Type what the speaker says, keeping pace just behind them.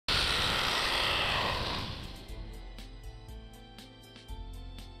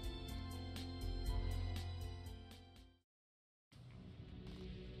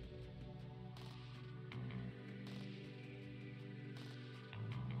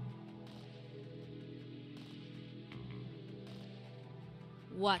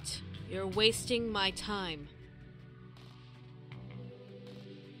What? You're wasting my time.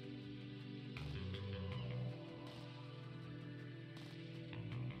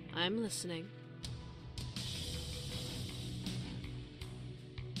 I'm listening.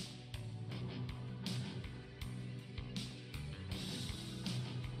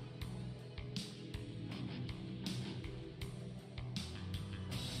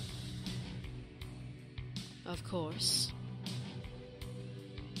 Of course.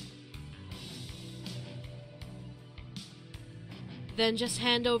 Then just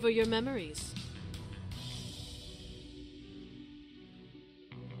hand over your memories.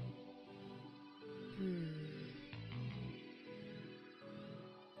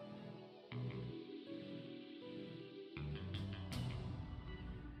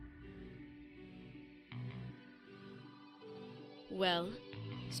 Well,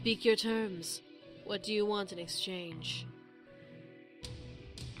 speak your terms. What do you want in exchange?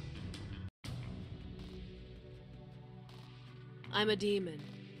 I'm a demon.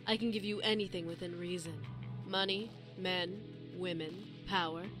 I can give you anything within reason. Money, men, women,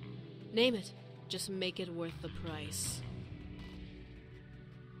 power. Name it. Just make it worth the price.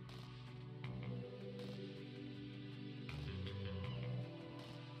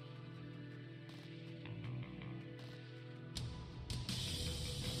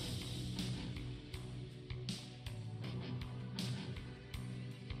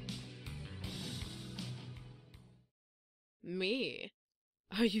 Me?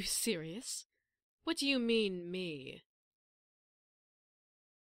 Are you serious? What do you mean, me?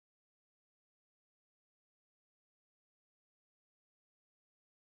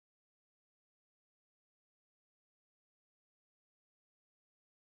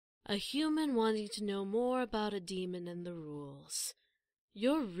 A human wanting to know more about a demon and the rules.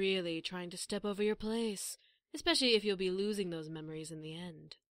 You're really trying to step over your place, especially if you'll be losing those memories in the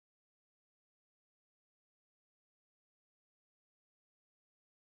end.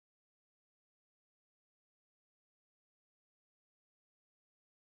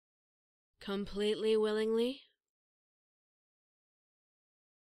 Completely willingly?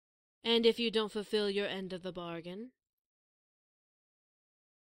 And if you don't fulfill your end of the bargain?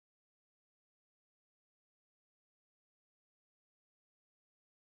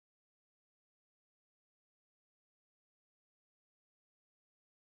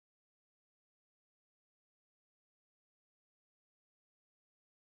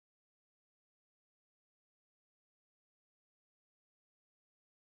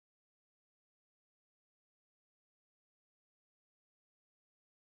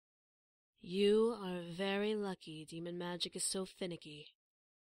 You are very lucky demon magic is so finicky.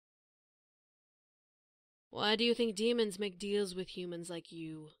 Why do you think demons make deals with humans like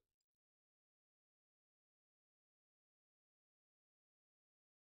you?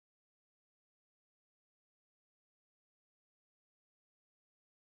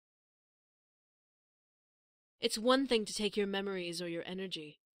 It's one thing to take your memories or your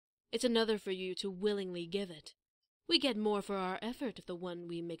energy. It's another for you to willingly give it. We get more for our effort if the one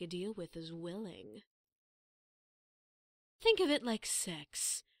we make a deal with is willing. Think of it like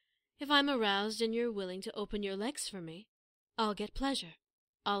sex. If I'm aroused and you're willing to open your legs for me, I'll get pleasure.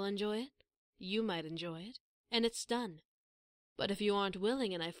 I'll enjoy it. You might enjoy it. And it's done. But if you aren't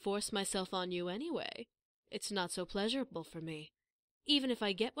willing and I force myself on you anyway, it's not so pleasurable for me. Even if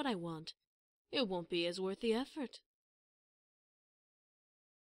I get what I want, it won't be as worth the effort.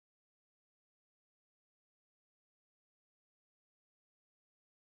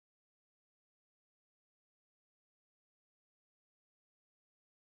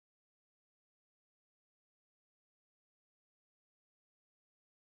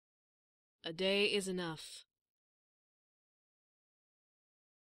 A day is enough.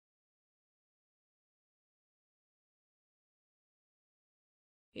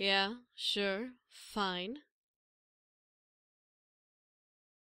 Yeah, sure, fine.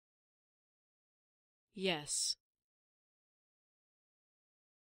 Yes.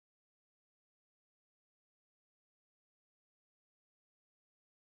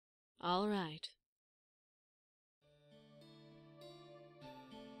 All right.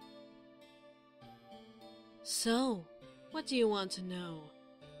 So, what do you want to know?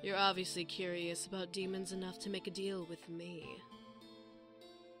 You're obviously curious about demons enough to make a deal with me.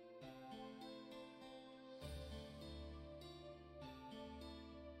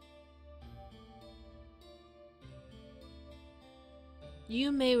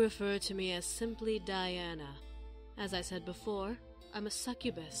 You may refer to me as simply Diana. As I said before, I'm a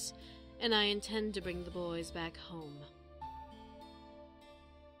succubus, and I intend to bring the boys back home.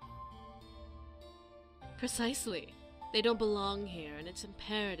 Precisely. They don't belong here, and it's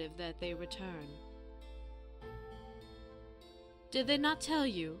imperative that they return. Did they not tell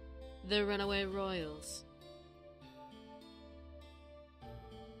you? They're runaway royals.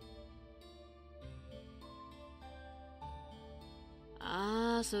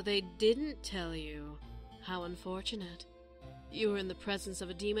 Ah, so they didn't tell you. How unfortunate. You were in the presence of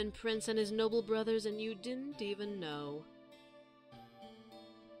a demon prince and his noble brothers, and you didn't even know.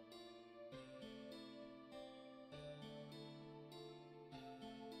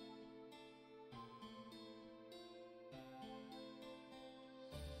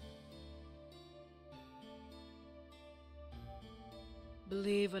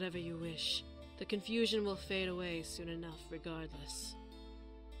 Believe whatever you wish. The confusion will fade away soon enough, regardless.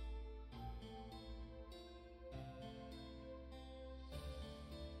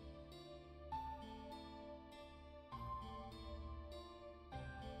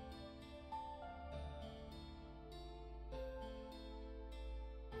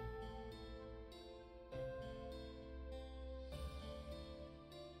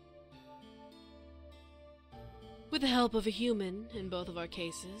 With the help of a human, in both of our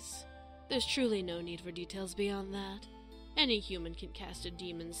cases, there's truly no need for details beyond that. Any human can cast a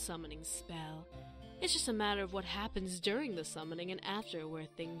demon's summoning spell. It's just a matter of what happens during the summoning and after where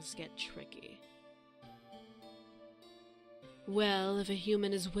things get tricky. Well, if a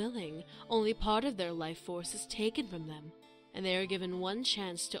human is willing, only part of their life force is taken from them, and they are given one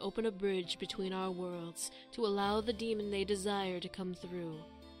chance to open a bridge between our worlds to allow the demon they desire to come through.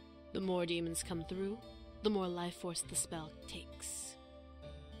 The more demons come through, the more life force the spell takes.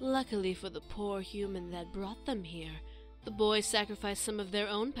 Luckily for the poor human that brought them here, the boys sacrificed some of their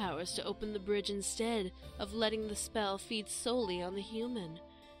own powers to open the bridge instead of letting the spell feed solely on the human.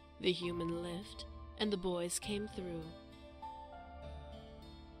 The human lived, and the boys came through.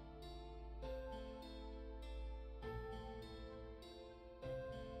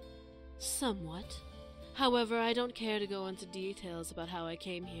 Somewhat. However, I don't care to go into details about how I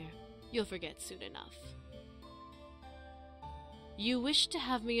came here. You'll forget soon enough. You wish to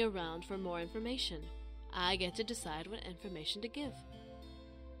have me around for more information. I get to decide what information to give.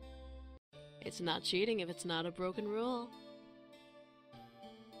 It's not cheating if it's not a broken rule.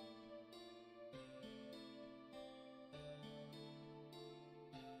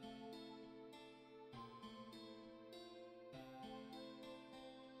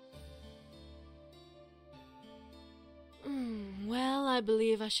 Well, I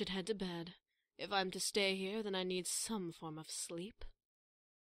believe I should head to bed. If I'm to stay here, then I need some form of sleep.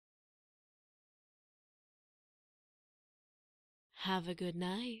 Have a good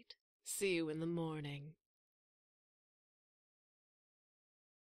night. See you in the morning.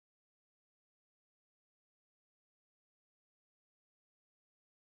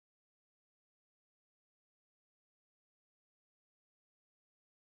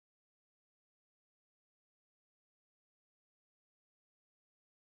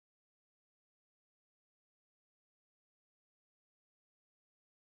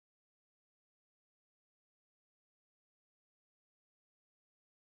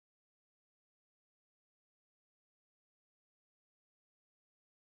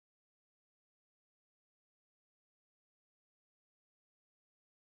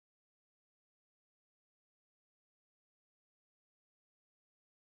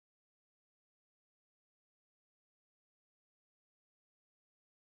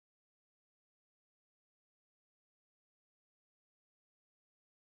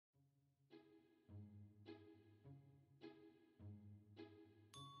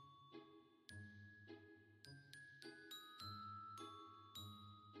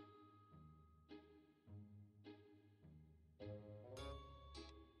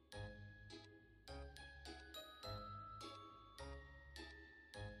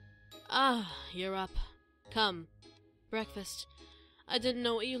 Ah, you're up. Come. Breakfast. I didn't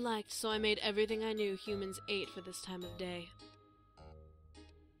know what you liked, so I made everything I knew humans ate for this time of day.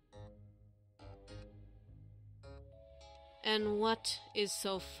 And what is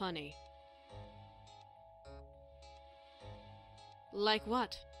so funny? Like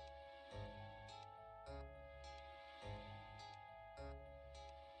what?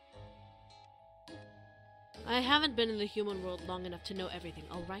 I haven't been in the human world long enough to know everything,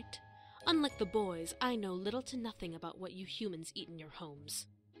 all right? Unlike the boys, I know little to nothing about what you humans eat in your homes.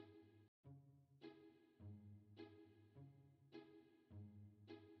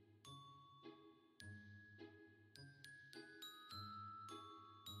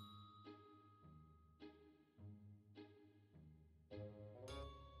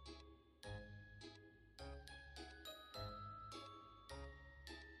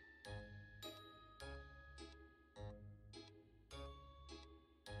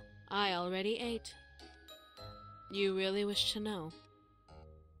 I already ate. You really wish to know?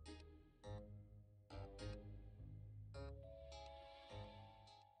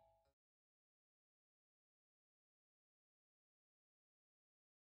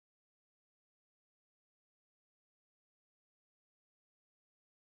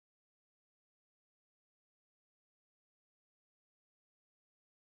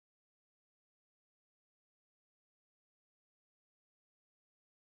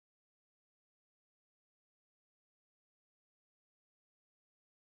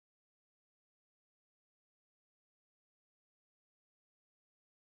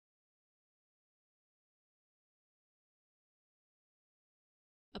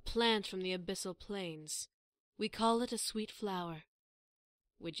 A plant from the abyssal plains. We call it a sweet flower.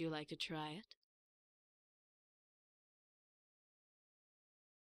 Would you like to try it?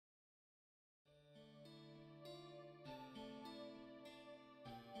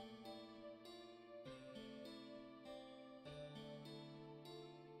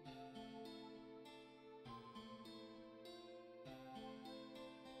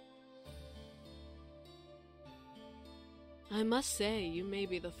 I must say, you may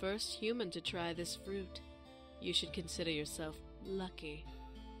be the first human to try this fruit. You should consider yourself lucky.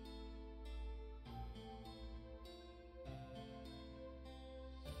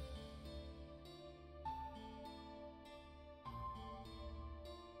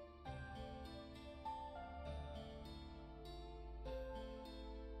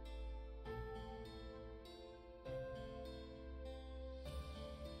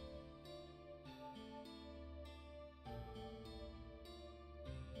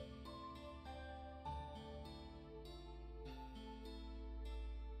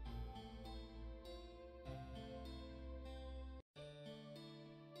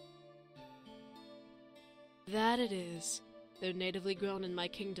 That it is. They're natively grown in my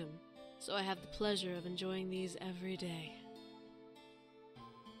kingdom, so I have the pleasure of enjoying these every day.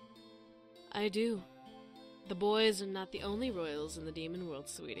 I do. The boys are not the only royals in the demon world,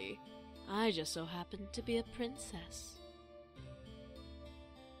 sweetie. I just so happen to be a princess.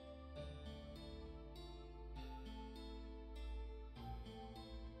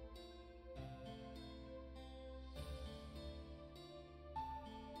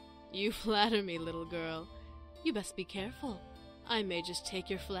 You flatter me, little girl. You best be careful. I may just take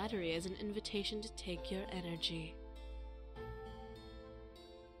your flattery as an invitation to take your energy.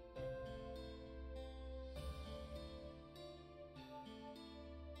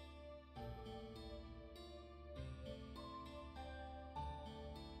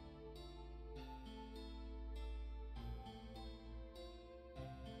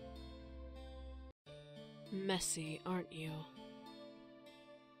 Messy, aren't you?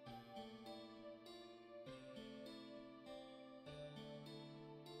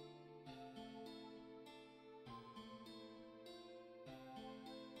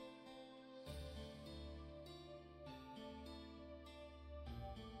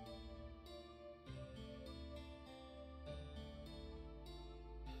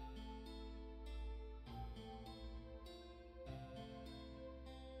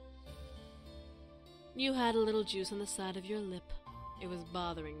 You had a little juice on the side of your lip. It was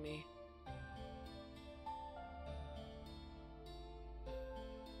bothering me.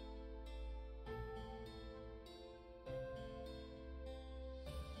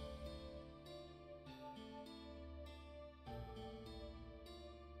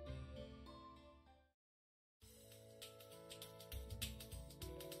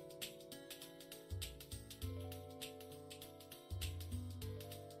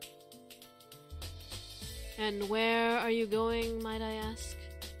 And where are you going, might I ask?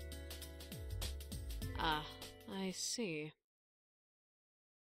 Ah, I see.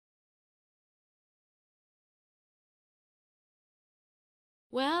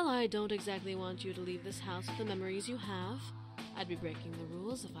 Well, I don't exactly want you to leave this house with the memories you have. I'd be breaking the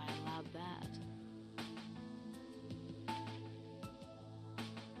rules if I allowed that.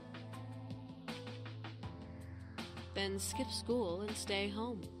 Then skip school and stay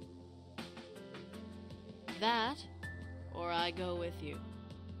home. That, or I go with you.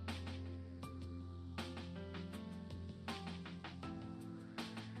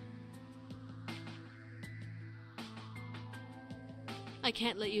 I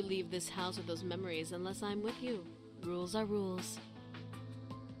can't let you leave this house with those memories unless I'm with you. Rules are rules.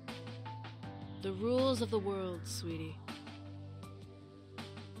 The rules of the world, sweetie.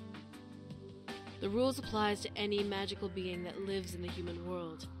 The rules applies to any magical being that lives in the human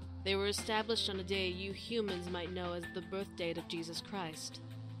world. They were established on a day you humans might know as the birth date of Jesus Christ.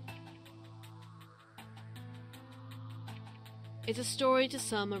 It's a story to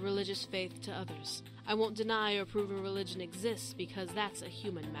some, a religious faith to others. I won't deny or prove a religion exists because that's a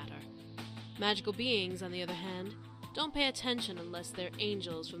human matter. Magical beings, on the other hand, don't pay attention unless they're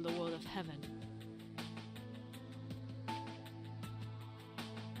angels from the world of heaven.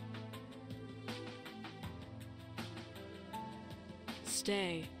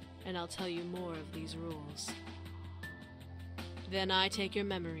 Stay, and I'll tell you more of these rules. Then I take your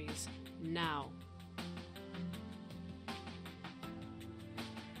memories, now.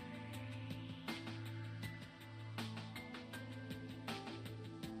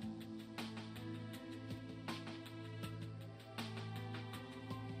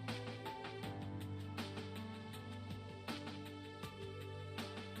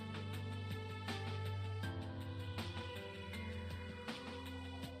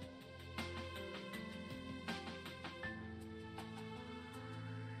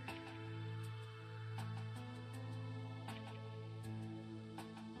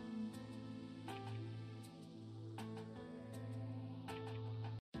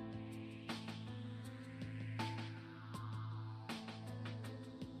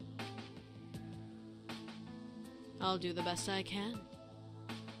 I'll do the best I can.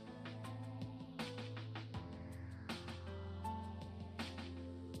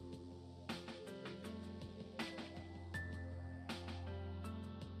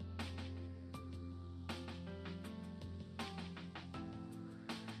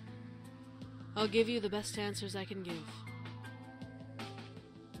 I'll give you the best answers I can give.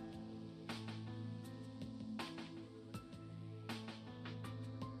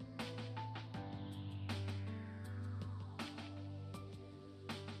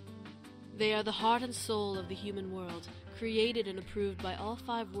 They are the heart and soul of the human world, created and approved by all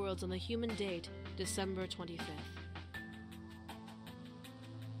 5 worlds on the human date, December 25th.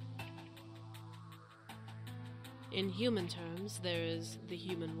 In human terms, there is the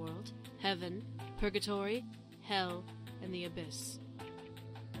human world, heaven, purgatory, hell, and the abyss.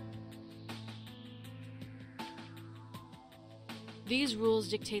 These rules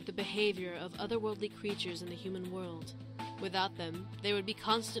dictate the behavior of otherworldly creatures in the human world. Without them, there would be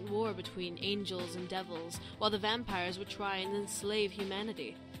constant war between angels and devils, while the vampires would try and enslave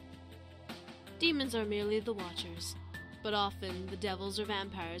humanity. Demons are merely the watchers, but often the devils or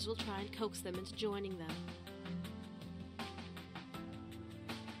vampires will try and coax them into joining them.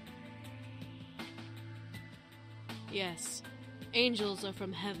 Yes, angels are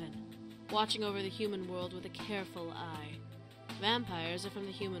from heaven, watching over the human world with a careful eye. Vampires are from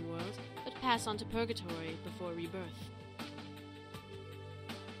the human world, but pass on to purgatory before rebirth.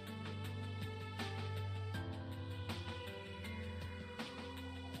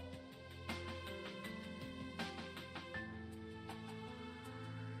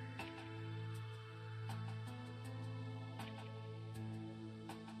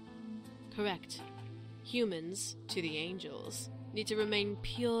 Correct. Humans, to the angels, need to remain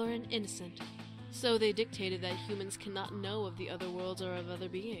pure and innocent, so they dictated that humans cannot know of the other worlds or of other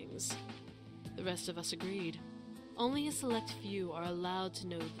beings. The rest of us agreed. Only a select few are allowed to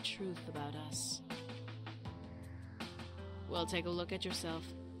know the truth about us. Well, take a look at yourself.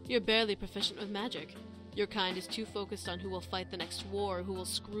 You're barely proficient with magic. Your kind is too focused on who will fight the next war or who will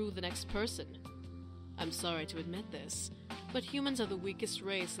screw the next person. I'm sorry to admit this, but humans are the weakest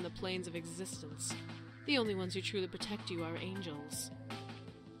race in the planes of existence. The only ones who truly protect you are angels.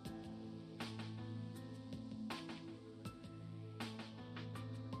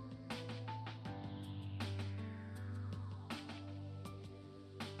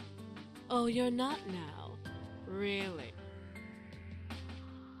 Oh, you're not now? Really?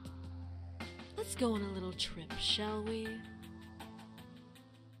 Let's go on a little trip, shall we?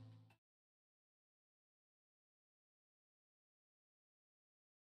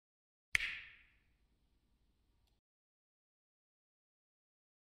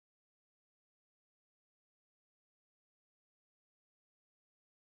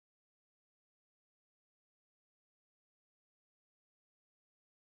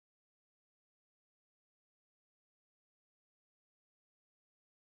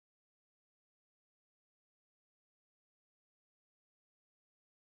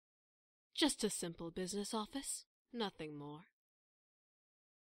 Just a simple business office, nothing more.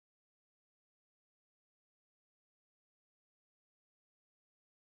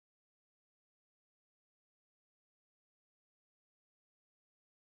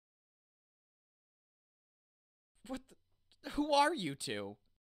 What the... Who are you two?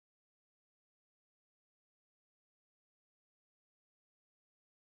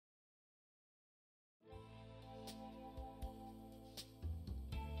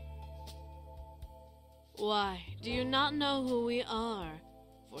 Why, do you not know who we are?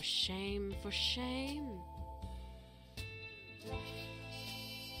 For shame, for shame.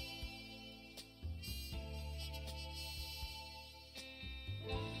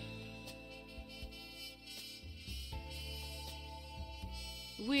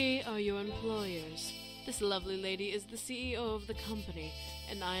 We are your employers. This lovely lady is the CEO of the company,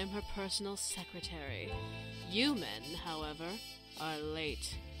 and I am her personal secretary. You men, however, are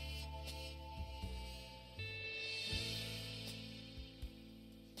late.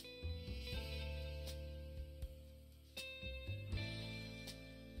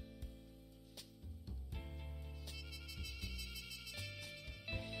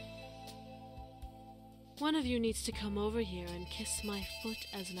 One of you needs to come over here and kiss my foot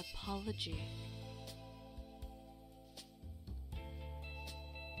as an apology.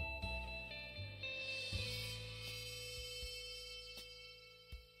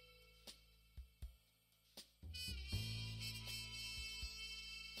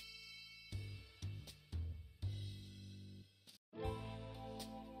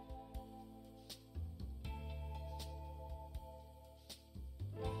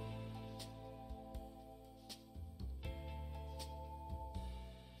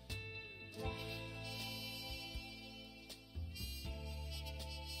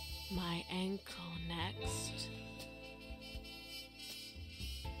 My ankle next.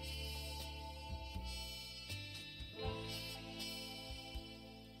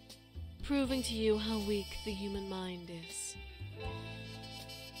 Proving to you how weak the human mind is.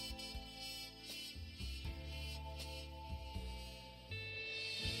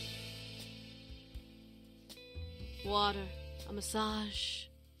 Water, a massage,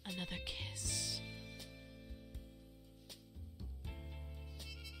 another kiss.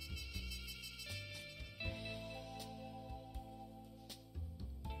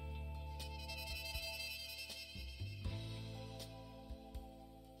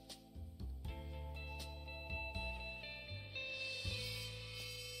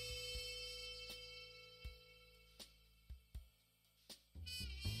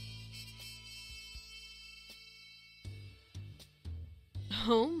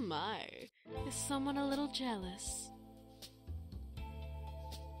 Oh my, is someone a little jealous?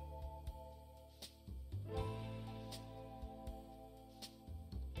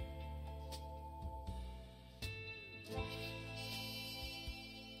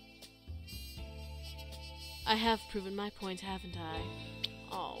 I have proven my point, haven't I?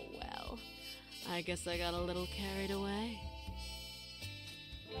 Oh well, I guess I got a little carried away.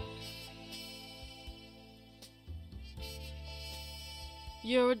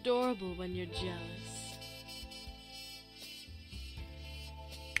 You're adorable when you're jealous.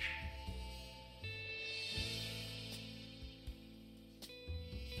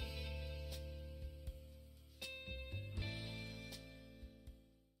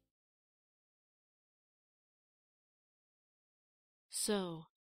 So,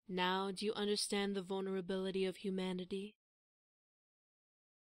 now do you understand the vulnerability of humanity?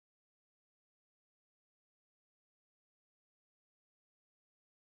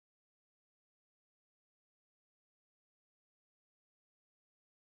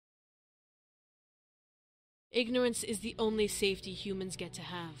 Ignorance is the only safety humans get to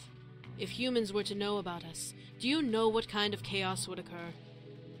have. If humans were to know about us, do you know what kind of chaos would occur?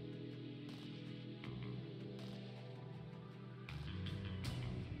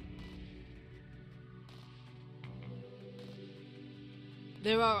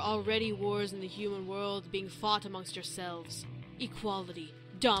 There are already wars in the human world being fought amongst yourselves. Equality,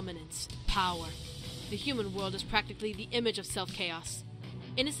 dominance, power. The human world is practically the image of self-chaos.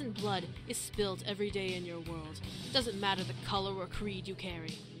 Innocent blood is spilled every day in your world. Doesn't matter the color or creed you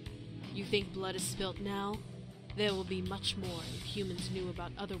carry. You think blood is spilt now? There will be much more if humans knew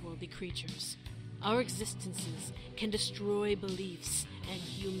about otherworldly creatures. Our existences can destroy beliefs and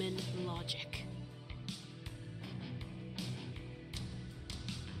human logic.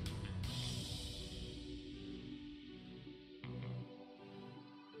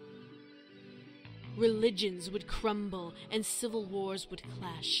 Religions would crumble and civil wars would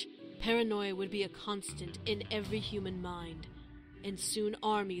clash. Paranoia would be a constant in every human mind. And soon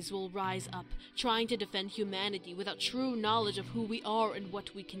armies will rise up, trying to defend humanity without true knowledge of who we are and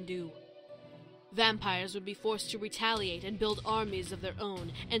what we can do. Vampires would be forced to retaliate and build armies of their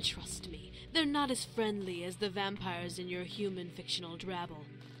own, and trust me, they're not as friendly as the vampires in your human fictional drabble.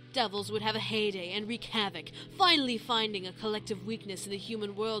 Devils would have a heyday and wreak havoc, finally finding a collective weakness in the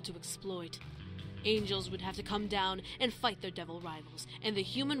human world to exploit. Angels would have to come down and fight their devil rivals, and the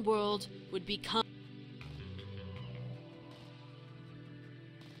human world would become...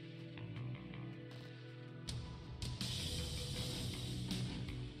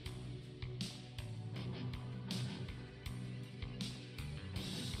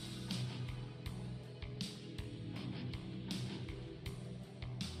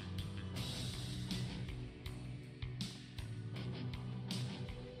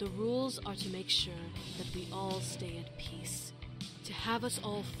 The rules are to make sure that we all stay at peace. To have us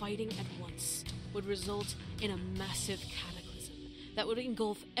all fighting at once would result in a massive cataclysm that would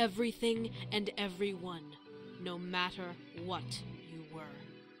engulf everything and everyone, no matter what you were.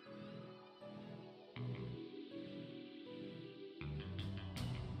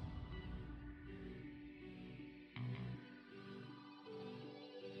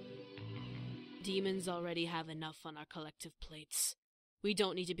 Demons already have enough on our collective plates. We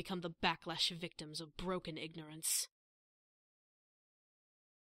don't need to become the backlash victims of broken ignorance.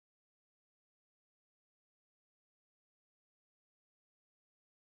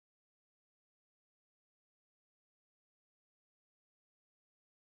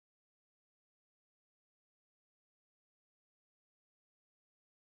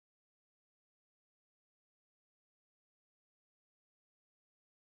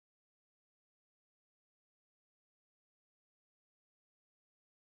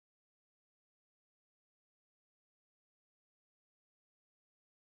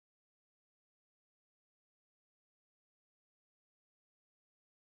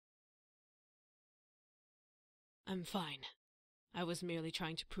 I'm fine. I was merely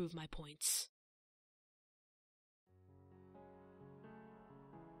trying to prove my points.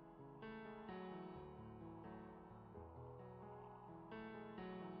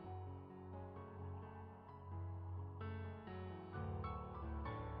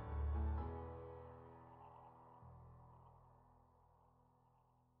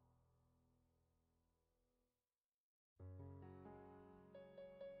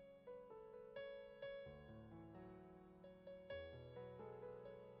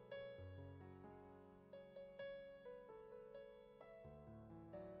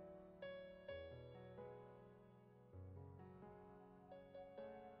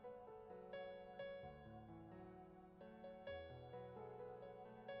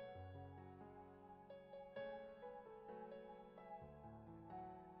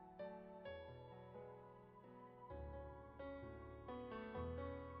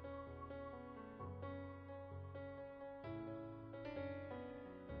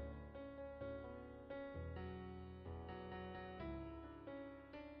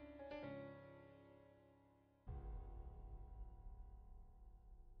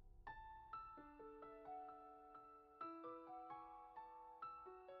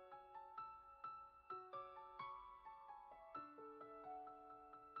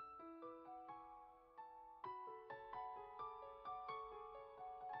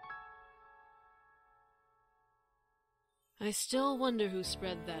 I still wonder who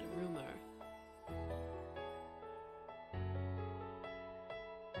spread that rumor.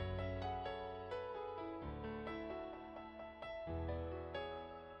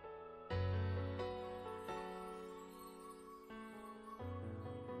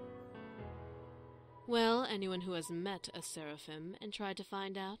 Well, anyone who has met a seraphim and tried to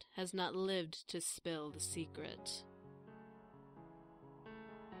find out has not lived to spill the secret.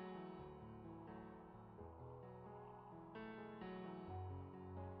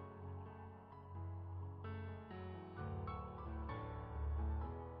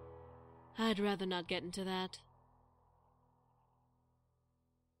 I'd rather not get into that.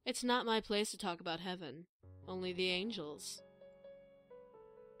 It's not my place to talk about heaven, only the angels.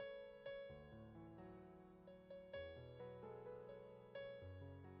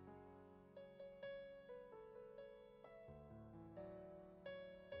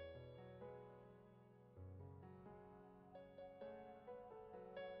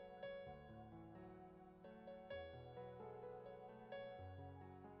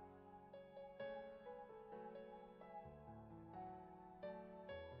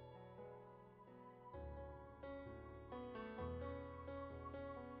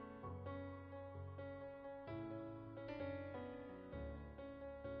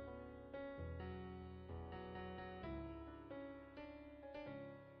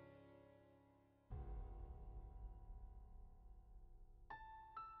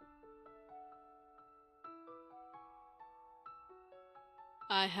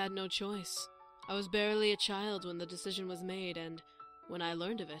 I had no choice. I was barely a child when the decision was made, and when I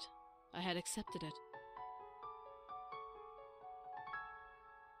learned of it, I had accepted it.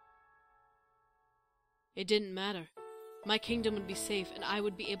 It didn't matter. My kingdom would be safe, and I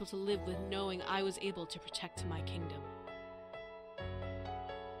would be able to live with knowing I was able to protect my kingdom.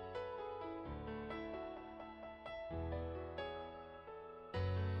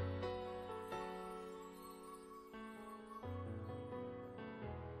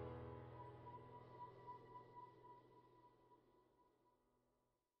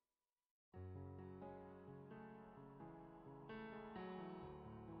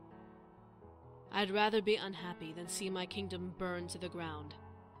 I'd rather be unhappy than see my kingdom burn to the ground.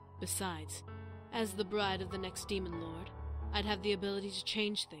 Besides, as the bride of the next demon lord, I'd have the ability to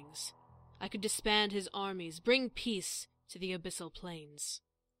change things. I could disband his armies, bring peace to the abyssal plains.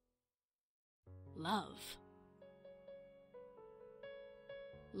 Love.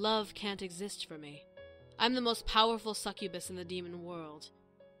 Love can't exist for me. I'm the most powerful succubus in the demon world.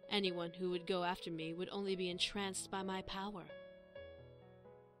 Anyone who would go after me would only be entranced by my power.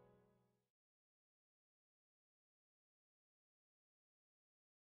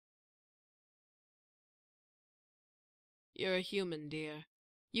 You're a human, dear.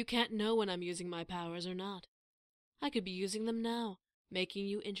 You can't know when I'm using my powers or not. I could be using them now, making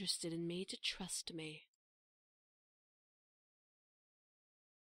you interested in me to trust me.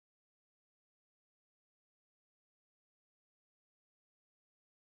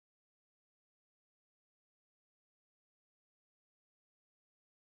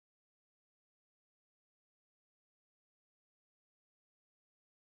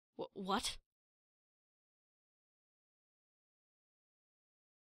 What?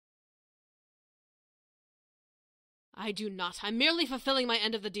 I do not. I'm merely fulfilling my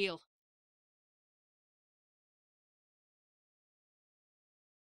end of the deal.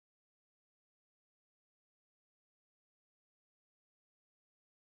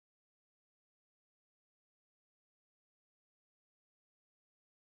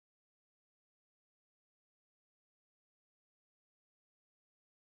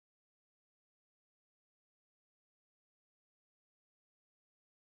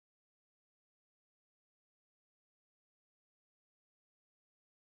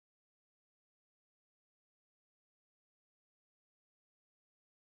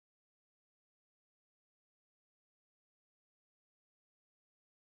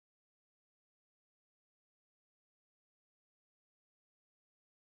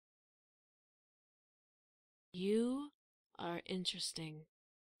 You are interesting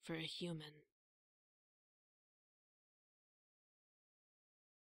for a human.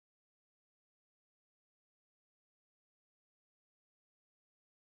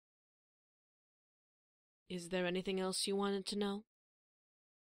 Is there anything else you wanted to know?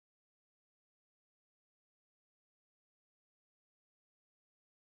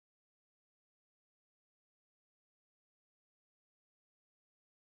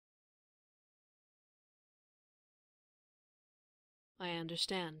 I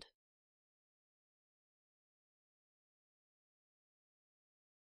understand.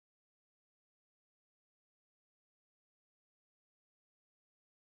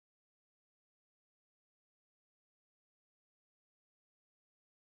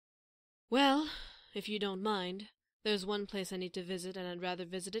 Well, if you don't mind, there's one place I need to visit, and I'd rather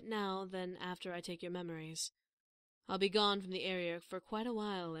visit it now than after I take your memories. I'll be gone from the area for quite a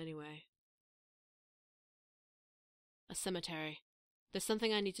while, anyway. A cemetery. There's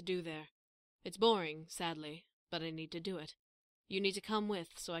something I need to do there. It's boring, sadly, but I need to do it. You need to come with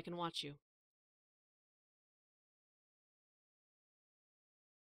so I can watch you.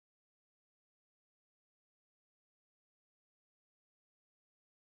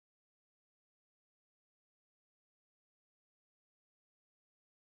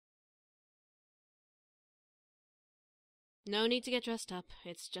 No need to get dressed up.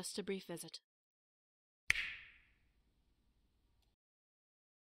 It's just a brief visit.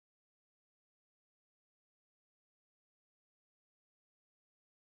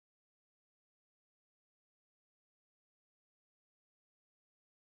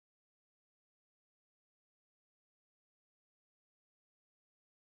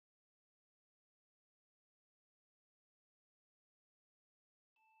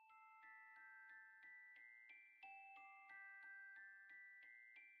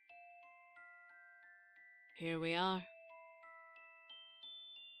 Here we are.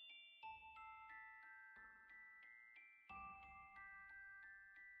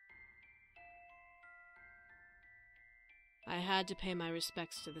 I had to pay my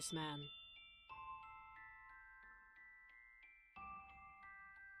respects to this man.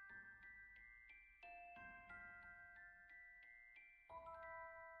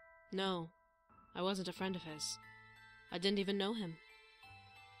 No, I wasn't a friend of his. I didn't even know him.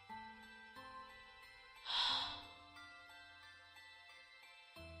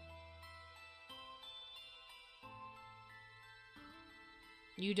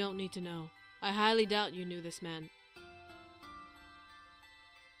 You don't need to know. I highly doubt you knew this man.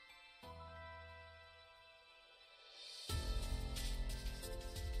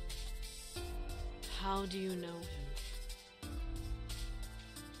 How do you know him?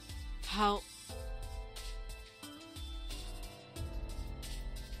 How...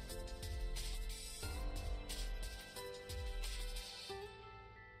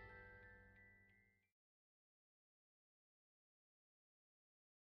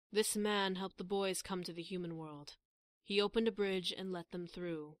 This man helped the boys come to the human world. He opened a bridge and let them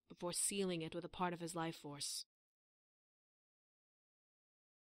through, before sealing it with a part of his life force.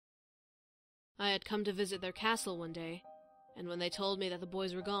 I had come to visit their castle one day, and when they told me that the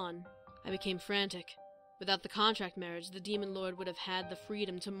boys were gone, I became frantic. Without the contract marriage, the Demon Lord would have had the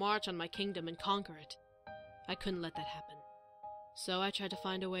freedom to march on my kingdom and conquer it. I couldn't let that happen. So I tried to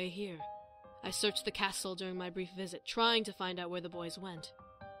find a way here. I searched the castle during my brief visit, trying to find out where the boys went.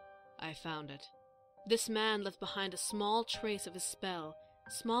 I found it. This man left behind a small trace of his spell,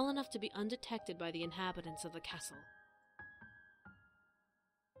 small enough to be undetected by the inhabitants of the castle.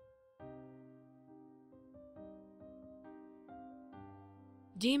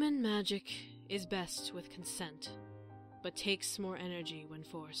 Demon magic is best with consent, but takes more energy when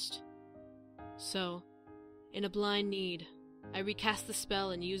forced. So, in a blind need, I recast the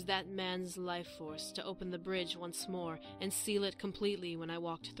spell and used that man's life force to open the bridge once more and seal it completely when I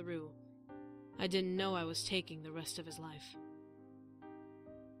walked through. I didn't know I was taking the rest of his life.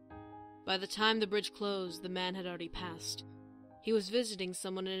 By the time the bridge closed, the man had already passed. He was visiting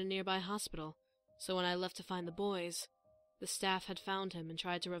someone in a nearby hospital, so when I left to find the boys, the staff had found him and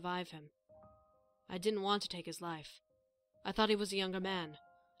tried to revive him. I didn't want to take his life. I thought he was a younger man.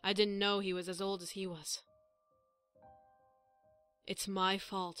 I didn't know he was as old as he was. It's my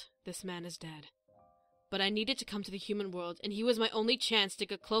fault this man is dead. But I needed to come to the human world, and he was my only chance to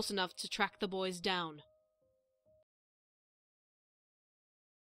get close enough to track the boys down.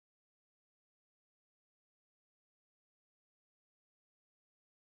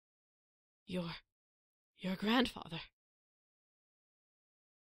 Your grandfather.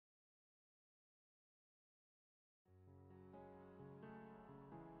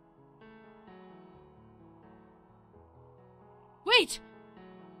 Wait!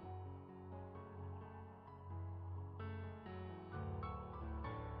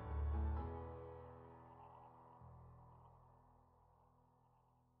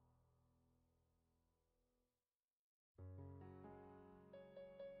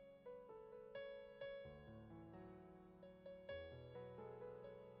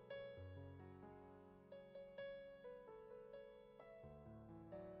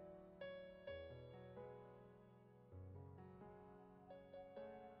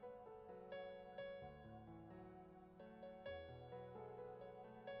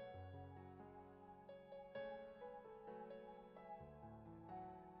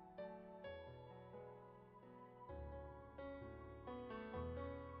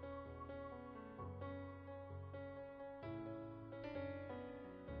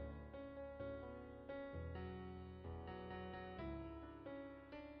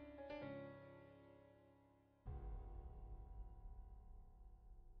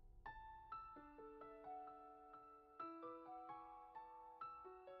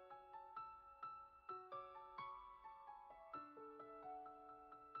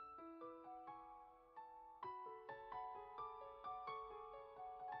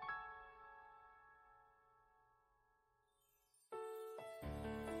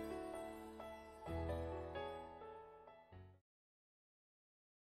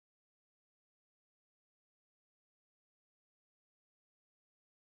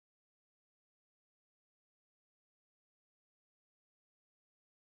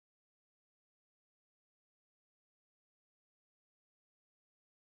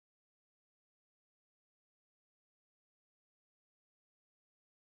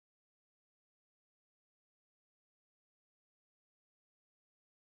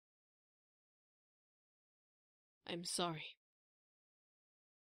 I'm sorry.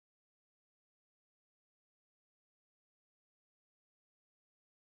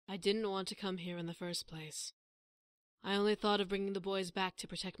 I didn't want to come here in the first place. I only thought of bringing the boys back to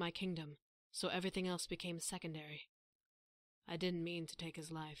protect my kingdom, so everything else became secondary. I didn't mean to take his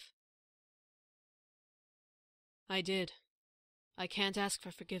life. I did. I can't ask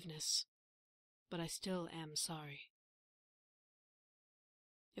for forgiveness, but I still am sorry.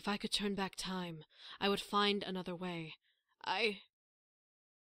 If I could turn back time, I would find another way. Huh?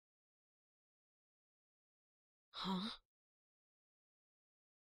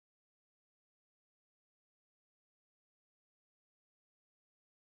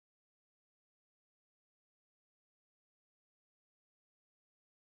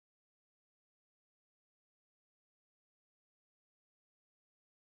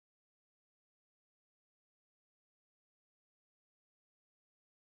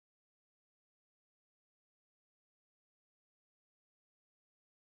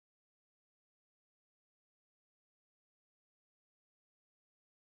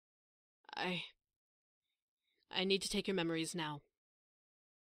 I need to take your memories now.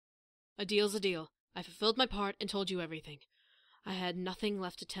 A deal's a deal. I fulfilled my part and told you everything. I had nothing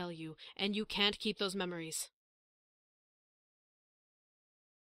left to tell you, and you can't keep those memories.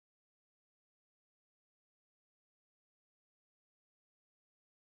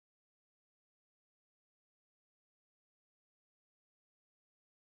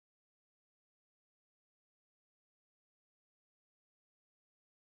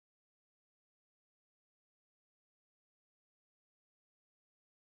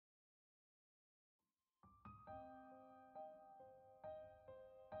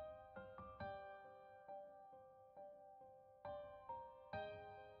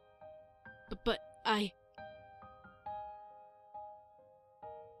 But I...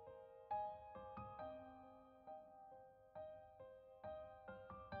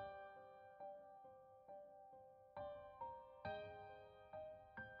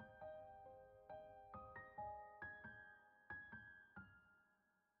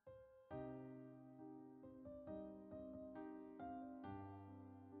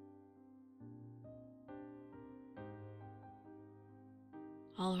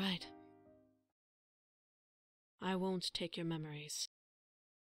 All right. I won't take your memories.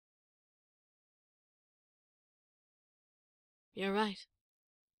 You're right.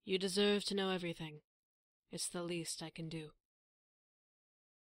 You deserve to know everything. It's the least I can do.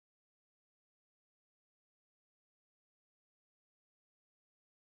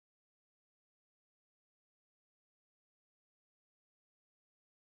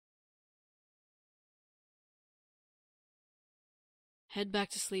 Head back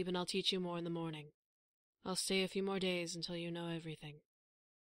to sleep and I'll teach you more in the morning. I'll stay a few more days until you know everything.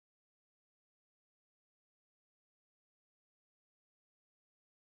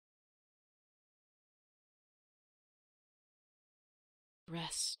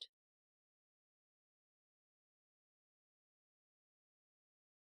 Rest.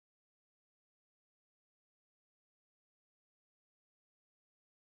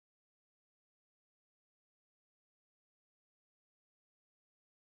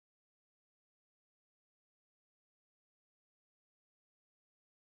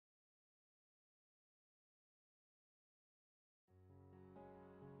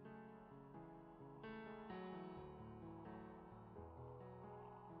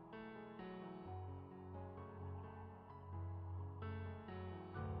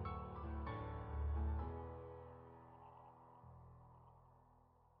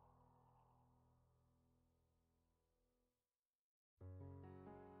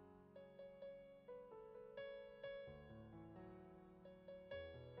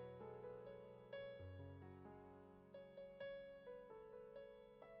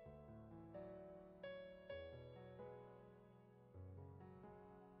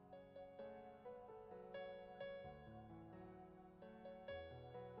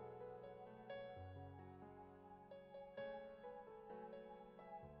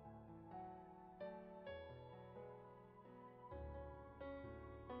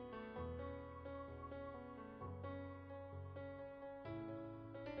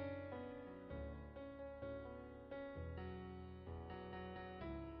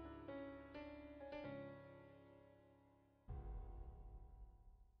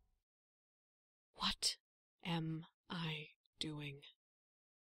 What am I doing?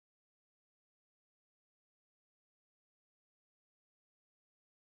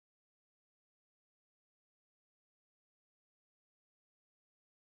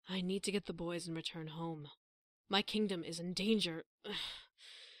 I need to get the boys and return home. My kingdom is in danger.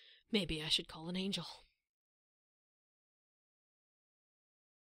 Maybe I should call an angel.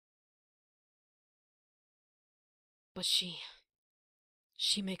 But she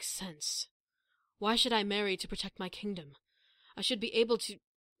makes sense. Why should I marry to protect my kingdom? I should be able to...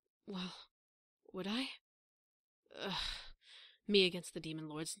 Well, would I? Ugh. Me against the Demon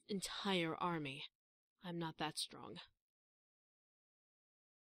Lord's entire army. I'm not that strong.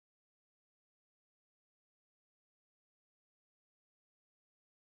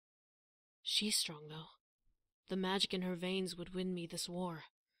 She's strong, though. The magic in her veins would win me this war.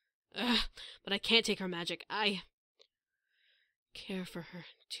 Ugh, but I can't take her magic. I care for her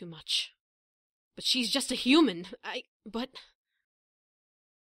too much. But she's just a human. But...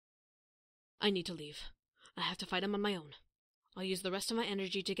 I need to leave. I have to fight him on my own. I'll use the rest of my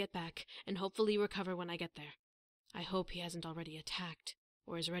energy to get back, and hopefully recover when I get there. I hope he hasn't already attacked,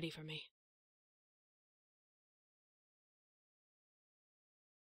 or is ready for me.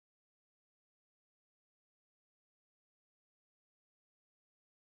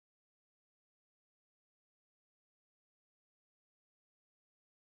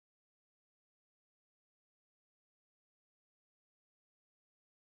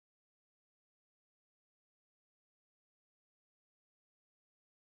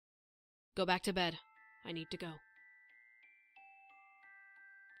 Go back to bed. I need to go.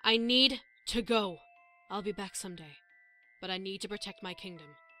 I need to go! I'll be back someday, but I need to protect my kingdom.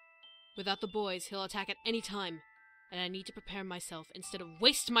 Without the boys, he'll attack at any time, and I need to prepare myself instead of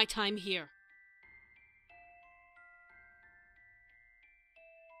waste my time here.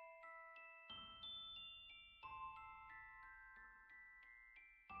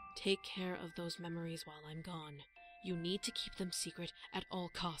 Take care of those memories while I'm gone. You need to keep them secret at all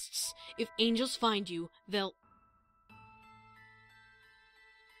costs. If angels find you, they'll...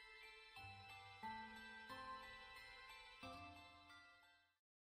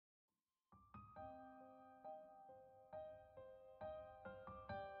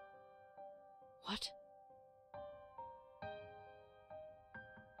 What?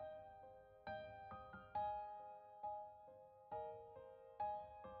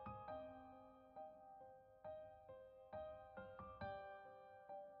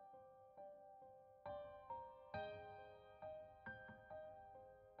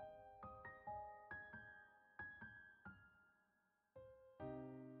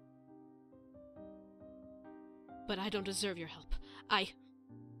 But I don't deserve your help.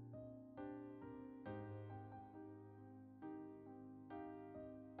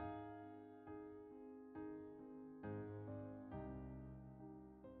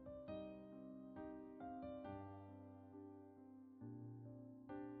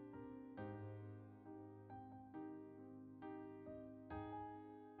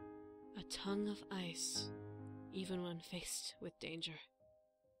 A tongue of ice, even when faced with danger.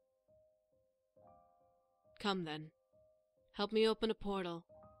 Come then. Help me open a portal,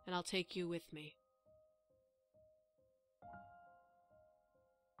 and I'll take you with me.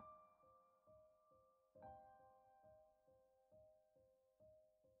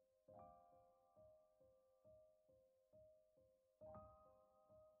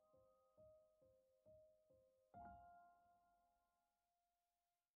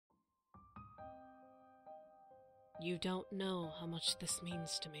 You don't know how much this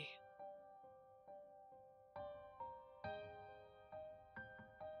means to me.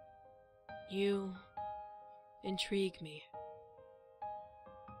 You intrigue me.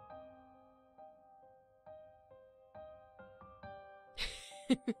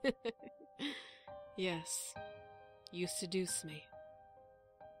 Yes, you seduce me.